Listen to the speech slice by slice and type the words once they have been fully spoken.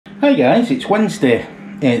Hi guys, it's Wednesday.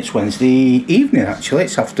 It's Wednesday evening actually.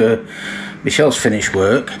 It's after Michelle's finished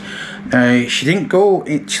work. She didn't go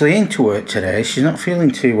actually into work today. She's not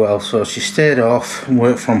feeling too well, so she stayed off and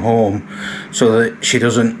worked from home so that she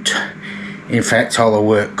doesn't infect all her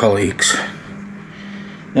work colleagues.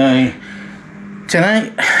 Now,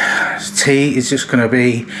 tonight's tea is just going to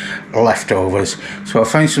be leftovers. So I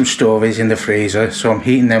found some stovies in the freezer, so I'm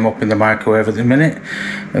heating them up in the microwave at the minute.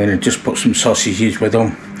 I'm going to just put some sausages with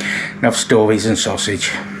them and have stovies and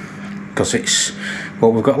sausage because it's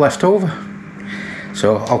what we've got left over.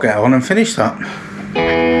 So I'll get on and finish that.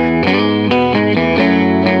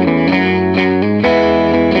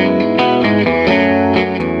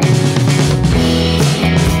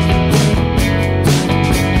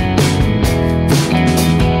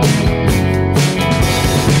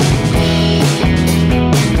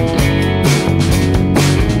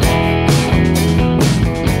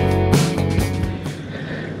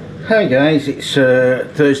 Hi guys, it's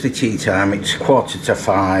Thursday tea time. It's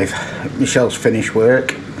 5:15. Michelle's finished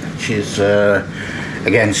work. She's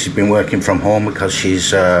she's been working from home because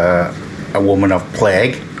she's a woman of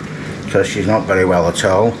plague, so she's not very well at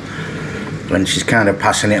all, and she's kind of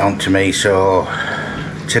passing it on to me. So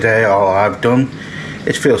today all I've done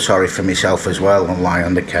is feel sorry for myself as well and lie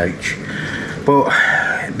on the couch, but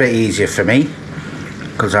a bit easier for me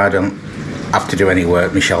because I don't have to do any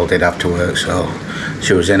work. Michelle did have to work, so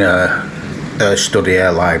she was in her study,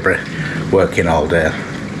 her library, working all day.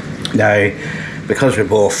 Now, because we're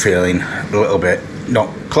both feeling a little bit not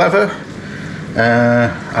clever,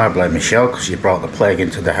 I blame Michelle because she brought the plague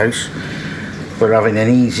into the house. We're having an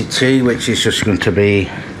easy tea, which is just going to be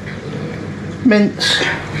mince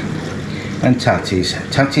and tatties.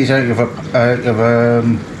 Tatties out of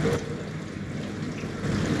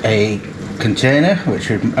a container, which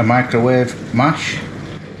is a microwave mash,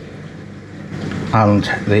 and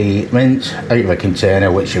the mince out of a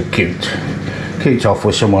container which I've cooked off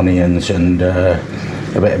with some onions and a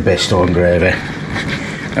bit of Bisto and gravy.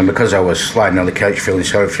 And because I was lying on the couch feeling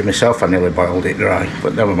sorry for myself, I nearly boiled it dry,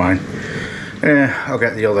 but never mind. I'll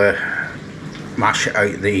get the other mash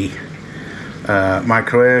out the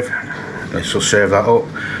microwave. This will serve that up.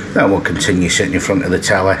 Then we'll continue sitting in front of the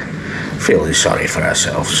telly feeling sorry for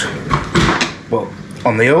ourselves. But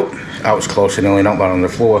on the up, I was close and nearly knocked that on the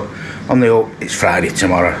floor. On the up, it's Friday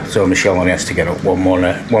tomorrow, so Michelle only has to get up one more.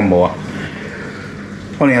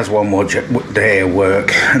 Only has one more day of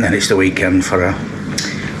work, and then it's the weekend for her.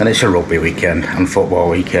 And it's a rugby weekend and football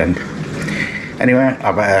weekend. Anyway,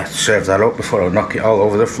 I better serve that up before I knock it all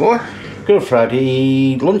over the floor. Good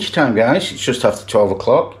Friday lunchtime, guys. It's just after 12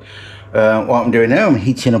 o'clock. What I'm doing now, I'm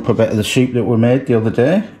heating up a bit of the soup that we made the other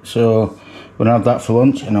day. So we're going to have that for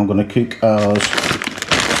lunch, and I'm going to cook ours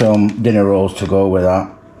some dinner rolls to go with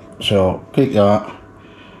that. So cook that,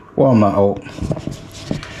 warm that up,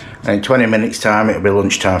 and in 20 minutes time it'll be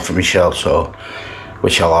lunchtime for Michelle, so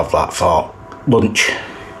we shall have that for lunch.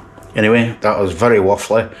 Anyway, that was very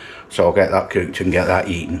waffly, so I'll get that cooked and get that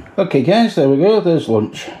eaten. Okay guys, there we go, there's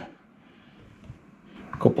lunch.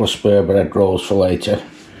 A couple of spare bread rolls for later.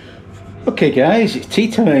 Okay guys, it's tea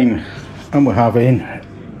time, and we're having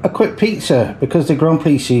a quick pizza because the Grand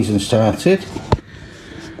Prix season started.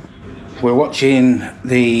 We're watching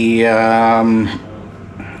the, I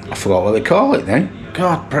forgot what they call it now.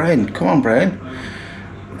 God, brain, come on brain.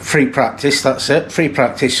 Free practice, that's it, free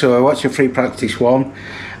practice. So we're watching free practice 1, and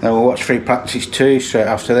then we'll watch free practice 2 straight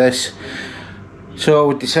after this. So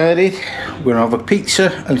we decided we're gonna have a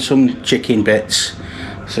pizza and some chicken bits.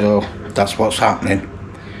 So that's what's happening.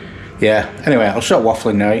 Yeah, anyway, I'll stop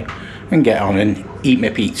waffling now and get on and eat my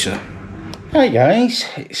pizza. Hi guys,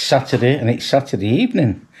 it's Saturday and it's Saturday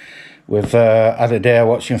evening. We've had a day of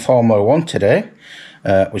watching Formula 1 today,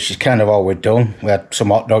 which is kind of all we've done. We had some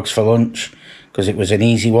hot dogs for lunch because it was an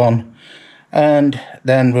easy one. And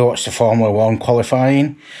then we watched the Formula 1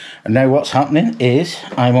 qualifying. And now what's happening is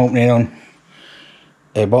I'm opening on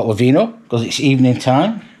a bottle of vino because it's evening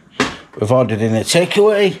time. We've ordered in a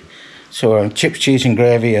takeaway. So we're on chips, cheese and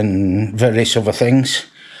gravy and various other things.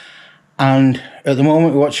 And at the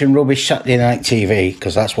moment we're watching rubbish Saturday night TV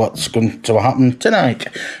because that's what's going to happen tonight.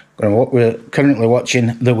 We're currently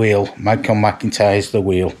watching The Wheel, Malcolm McIntyre's The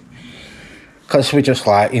Wheel. Because we just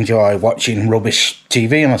enjoy watching rubbish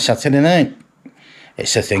TV on a Saturday night.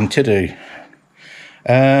 It's a thing to do.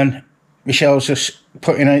 And Michelle's just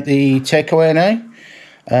putting out the takeaway now.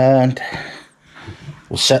 And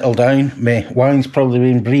we'll settle down. My wine's probably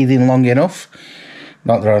been breathing long enough.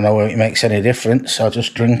 Not that I know it makes any difference, I'll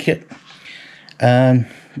just drink it.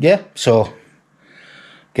 Yeah, so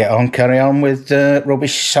get on, carry on with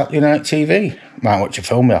rubbish Saturday night TV. Might watch a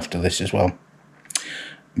film after this as well.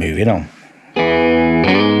 Moving on.